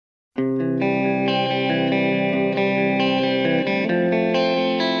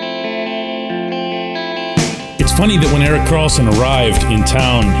Funny that when Erik Karlsson arrived in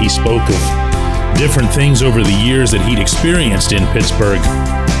town, he spoke of different things over the years that he'd experienced in Pittsburgh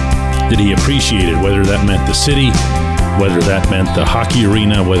that he appreciated, whether that meant the city, whether that meant the hockey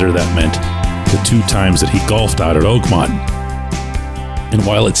arena, whether that meant the 2 times that he golfed out at Oakmont. And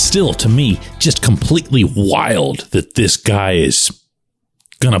while it's still, to me, just completely wild that this guy is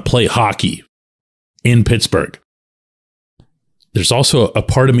going to play hockey in Pittsburgh, there's also a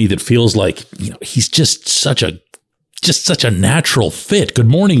part of me that feels like, he's just such a natural fit. Good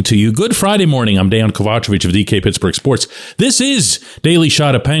morning to you. Good Friday morning. I'm Dan Kovacevic of DK Pittsburgh Sports. This is Daily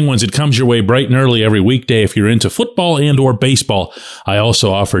Shot of Penguins. It comes your way bright and early every weekday if you're into football and or baseball. I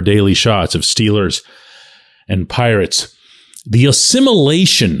also offer daily shots of Steelers and Pirates. The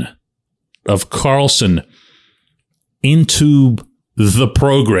assimilation of Karlsson into the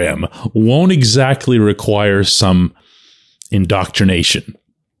program won't exactly require some indoctrination.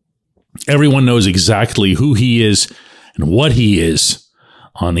 Everyone knows exactly who he is and what he is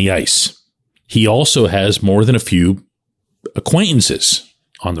on the ice. He also has more than a few acquaintances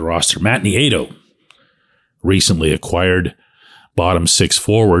on the roster. Matt Nieto, recently acquired bottom 6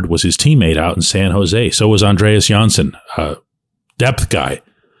 forward, was his teammate out in San Jose. So was Andreas Janssen, a depth guy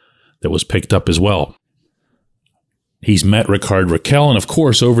that was picked up as well. He's met Rickard Rakell, and of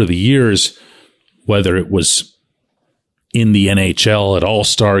course, over the years, whether it was in the NHL at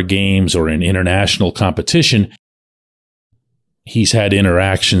all-star games or in international competition, he's had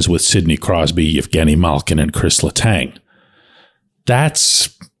interactions with Sidney Crosby, Evgeny Malkin, and Chris Letang. That's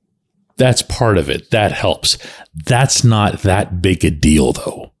part of it. That helps. That's not that big a deal,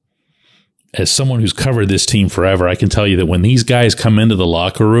 though. As someone who's covered this team forever, I can tell you that when these guys come into the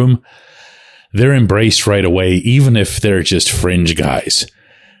locker room, they're embraced right away, even if they're just fringe guys.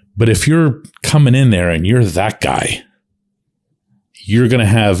 But if you're coming in there and you're that guy, you're going to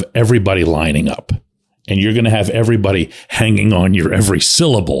have everybody lining up, and you're going to have everybody hanging on your every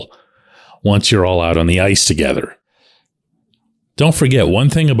syllable once you're all out on the ice together. Don't forget, one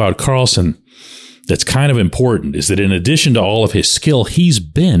thing about Karlsson that's kind of important is that in addition to all of his skill, he's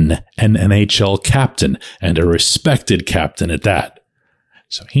been an NHL captain, and a respected captain at that.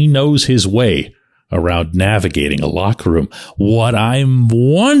 So he knows his way around navigating a locker room. What I'm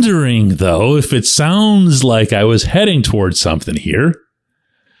wondering, though, if it sounds like I was heading towards something here,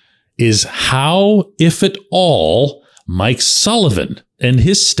 is how, if at all, Mike Sullivan and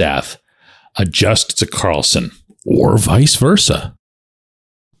his staff adjust to Karlsson, or vice versa.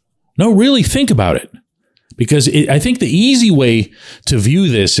 No, really think about it. Because I think the easy way to view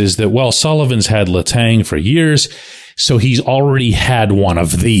this is that, well, Sullivan's had Letang for years, so he's already had one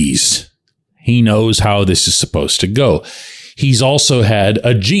of these. He knows how this is supposed to go. He's also had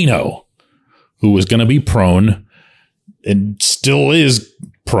a Gino who was going to be prone, and still is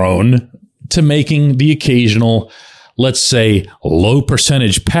prone, to making the occasional, let's say, low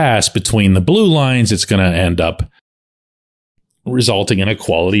percentage pass between the blue lines. It's going to end up resulting in a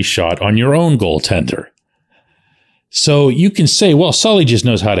quality shot on your own goaltender. So you can say, well, Sully just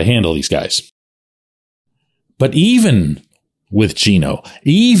knows how to handle these guys. But even with Gino,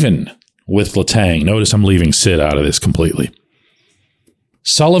 even with Letang, notice I'm leaving Sid out of this completely.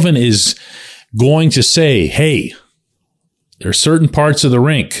 Sullivan is going to say, hey, there are certain parts of the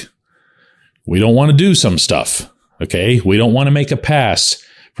rink we don't want to do some stuff, okay? We don't want to make a pass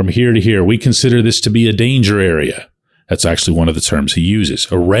from here to here. We consider this to be a danger area. That's actually one of the terms he uses.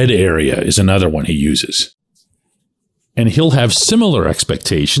 A red area is another one he uses. And he'll have similar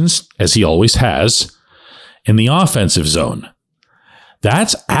expectations, as he always has, in the offensive zone.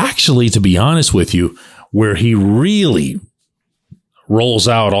 That's actually, to be honest with you, where he really rolls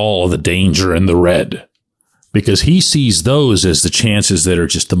out all of the danger in the red, because he sees those as the chances that are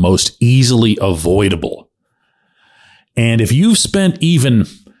just the most easily avoidable. And if you've spent even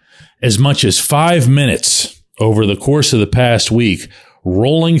as much as 5 minutes over the course of the past week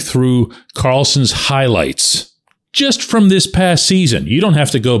rolling through Karlsson's highlights just from this past season, you don't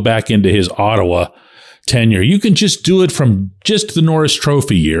have to go back into his Ottawa tenure. You can just do it from just the Norris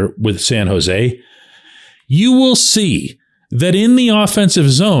Trophy year with San Jose. You will see that in the offensive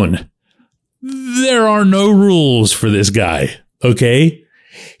zone, there are no rules for this guy, okay?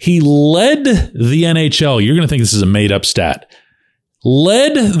 He led the NHL. You're going to think this is a made-up stat.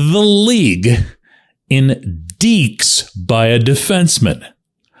 Led the league in dekes by a defenseman.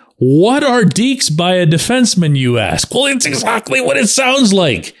 What are dekes by a defenseman, you ask? Well, it's exactly what it sounds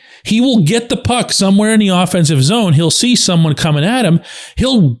like. He will get the puck somewhere in the offensive zone. He'll see someone coming at him.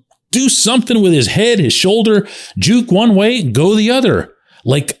 He'll do something with his head, his shoulder, juke one way, go the other,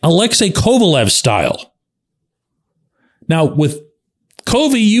 like Alexei Kovalev style. Now, with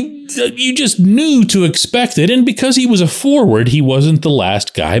Covey, you just knew to expect it, and because he was a forward, he wasn't the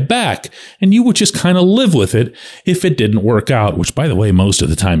last guy back, and you would just kind of live with it if it didn't work out, which, by the way, most of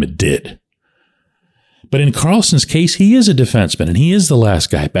the time it did. But in Karlsson's case, he is a defenseman, and he is the last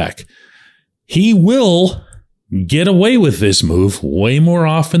guy back. He will get away with this move way more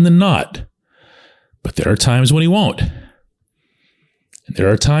often than not, but there are times when he won't. And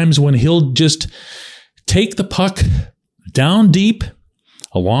there are times when he'll just take the puck down deep,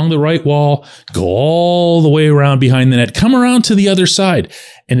 along the right wall, go all the way around behind the net, come around to the other side.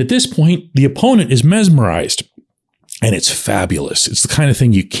 And at this point, the opponent is mesmerized. And it's fabulous. It's the kind of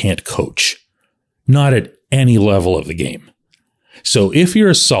thing you can't coach. Not at any level of the game. So if you're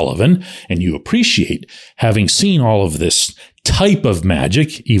a Sullivan and you appreciate having seen all of this type of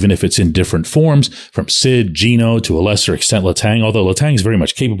magic, even if it's in different forms, from Sid, Gino, to a lesser extent Letang, although Letang is very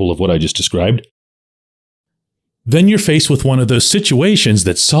much capable of what I just described, then you're faced with one of those situations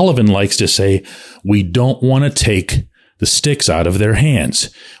that Sullivan likes to say, we don't want to take the sticks out of their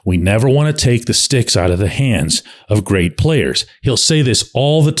hands. We never want to take the sticks out of the hands of great players. He'll say this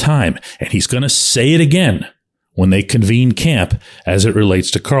all the time, and he's going to say it again when they convene camp as it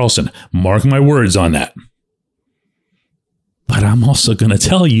relates to Karlsson. Mark my words on that. But I'm also going to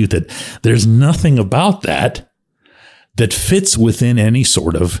tell you that there's nothing about that fits within any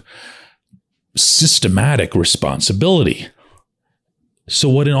sort of systematic responsibility. So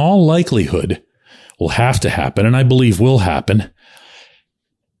what in all likelihood will have to happen, and I believe will happen,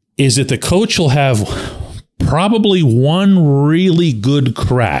 is that the coach will have probably one really good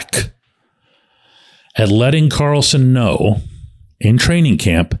crack at letting Karlsson know in training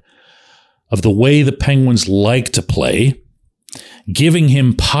camp of the way the Penguins like to play, giving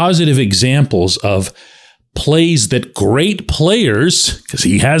him positive examples of plays that great players, because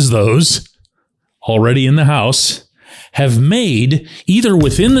he has those already in the house, have made either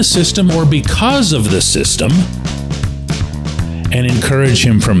within the system or because of the system, and encourage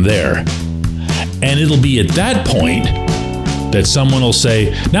him from there. And it'll be at that point that someone will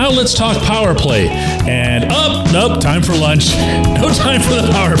say, now let's talk power play. And nope, time for lunch. No time for the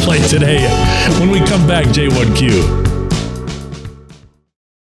power play today. When we come back, J1Q.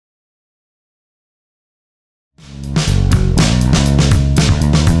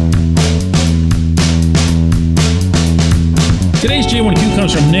 Today's J1Q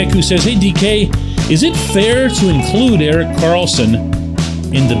comes from Nick, who says, hey, DK, is it fair to include Erik Karlsson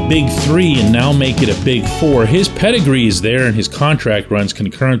in the big three and now make it a big four? His pedigree is there and his contract runs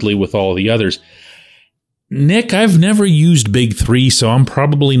concurrently with all the others. Nick, I've never used big three, so I'm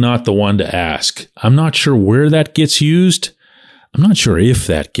probably not the one to ask. I'm not sure where that gets used. I'm not sure if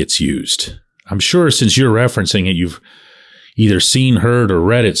that gets used. I'm sure since you're referencing it, you've either seen, heard, or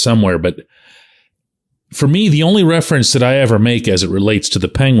read it somewhere, but for me, the only reference that I ever make as it relates to the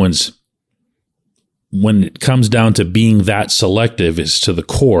Penguins when it comes down to being that selective is to the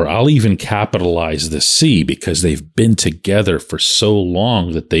core. I'll even capitalize the C because they've been together for so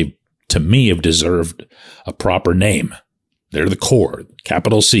long that they, to me, have deserved a proper name. They're the core,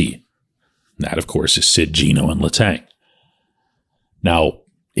 capital C. And that, of course, is Sid, Gino, and Letang. Now,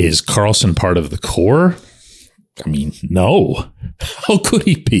 is Karlsson part of the core? I mean, no. How could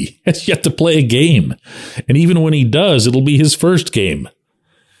he be? He has yet to play a game. And even when he does, it'll be his first game.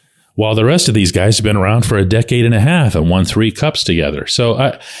 While the rest of these guys have been around for a decade and a half and won 3 cups together.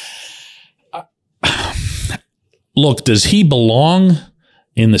 So, look, does he belong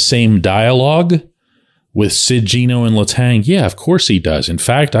in the same dialogue with Sid, Gino, and Letang? Yeah, of course he does. In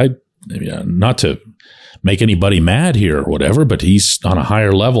fact, not to make anybody mad here or whatever, but he's on a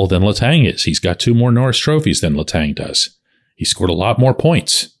higher level than Letang is. He's got 2 more Norris trophies than Letang does. He scored a lot more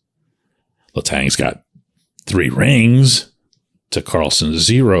points. Letang's got 3 rings to Karlsson's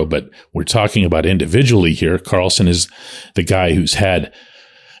 0, but we're talking about individually here. Karlsson is the guy who's had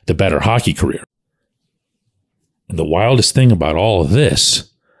the better hockey career. And the wildest thing about all of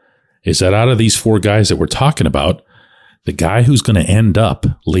this is that out of these 4 guys that we're talking about, the guy who's going to end up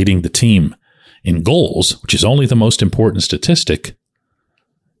leading the team in goals, which is only the most important statistic,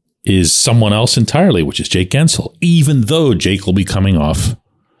 is someone else entirely, which is Jake Guentzel, even though Jake will be coming off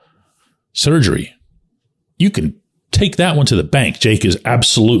surgery. You can take that one to the bank. Jake is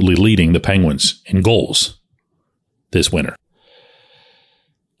absolutely leading the Penguins in goals this winter.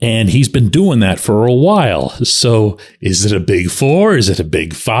 And he's been doing that for a while. So is it a big 4? Is it a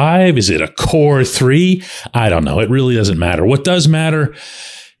big 5? Is it a core 3? I don't know. It really doesn't matter. What does matter,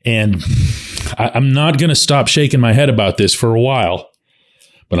 and I'm not going to stop shaking my head about this for a while,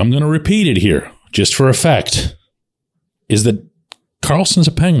 but I'm going to repeat it here just for effect, is that Karlsson's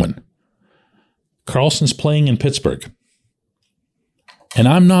a Penguin. Karlsson's playing in Pittsburgh. And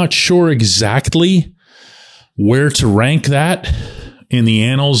I'm not sure exactly where to rank that in the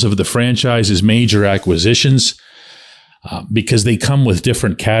annals of the franchise's major acquisitions, because they come with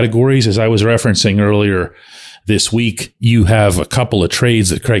different categories. As I was referencing earlier this week, you have a couple of trades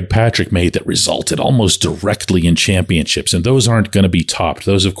that Craig Patrick made that resulted almost directly in championships, and those aren't going to be topped.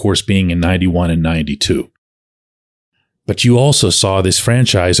 Those, of course, being in 91 and 92. But you also saw this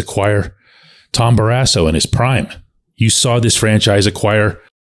franchise acquire Tom Barrasso in his prime. You saw this franchise acquire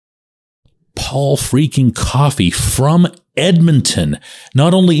Paul freaking Coffey from Edmonton,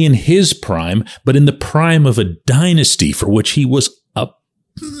 not only in his prime, but in the prime of a dynasty for which he was a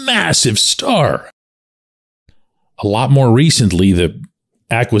massive star. A lot more recently, the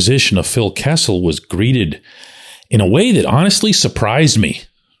acquisition of Phil Kessel was greeted in a way that honestly surprised me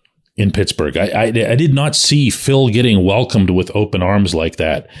in Pittsburgh. I did not see Phil getting welcomed with open arms like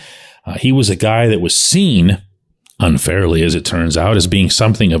that. He was a guy that was seen, unfairly as it turns out, as being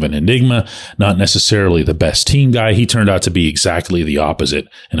something of an enigma, not necessarily the best team guy. He turned out to be exactly the opposite,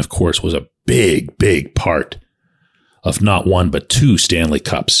 and of course was a big, big part of not one but two Stanley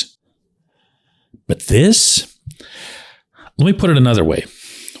Cups. But this, let me put it another way.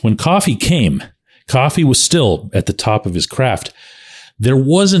 When Coffey came, Coffey was still at the top of his craft. There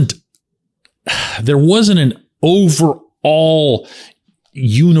wasn't an overall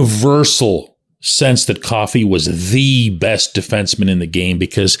universal sense that Coffey was the best defenseman in the game,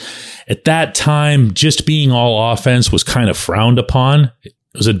 because at that time, just being all offense was kind of frowned upon. It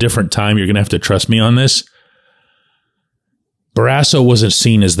was a different time. You're going to have to trust me on this. Barrasso wasn't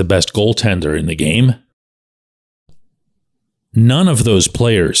seen as the best goaltender in the game. None of those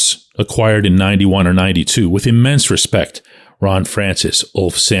players acquired in 91 or 92, with immense respect, Ron Francis,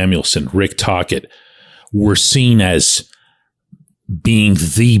 Ulf Samuelsson, Rick Tocchet, were seen as being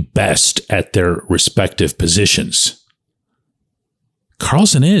the best at their respective positions.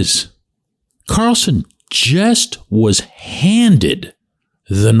 Karlsson is. Karlsson just was handed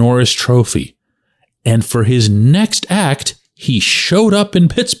the Norris Trophy, and for his next act, he showed up in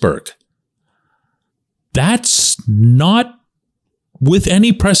Pittsburgh. That's not with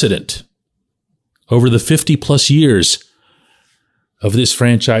any precedent over the 50-plus years of this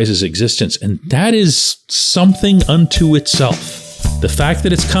franchise's existence, and that is something unto itself. The fact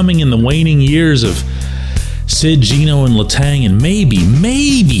that it's coming in the waning years of Sid, Gino, and Letang, and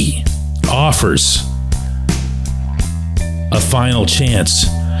maybe offers a final chance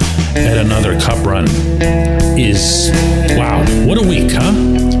at another cup run is, wow, what a week, huh?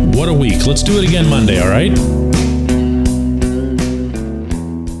 What a week. Let's do it again Monday, all right?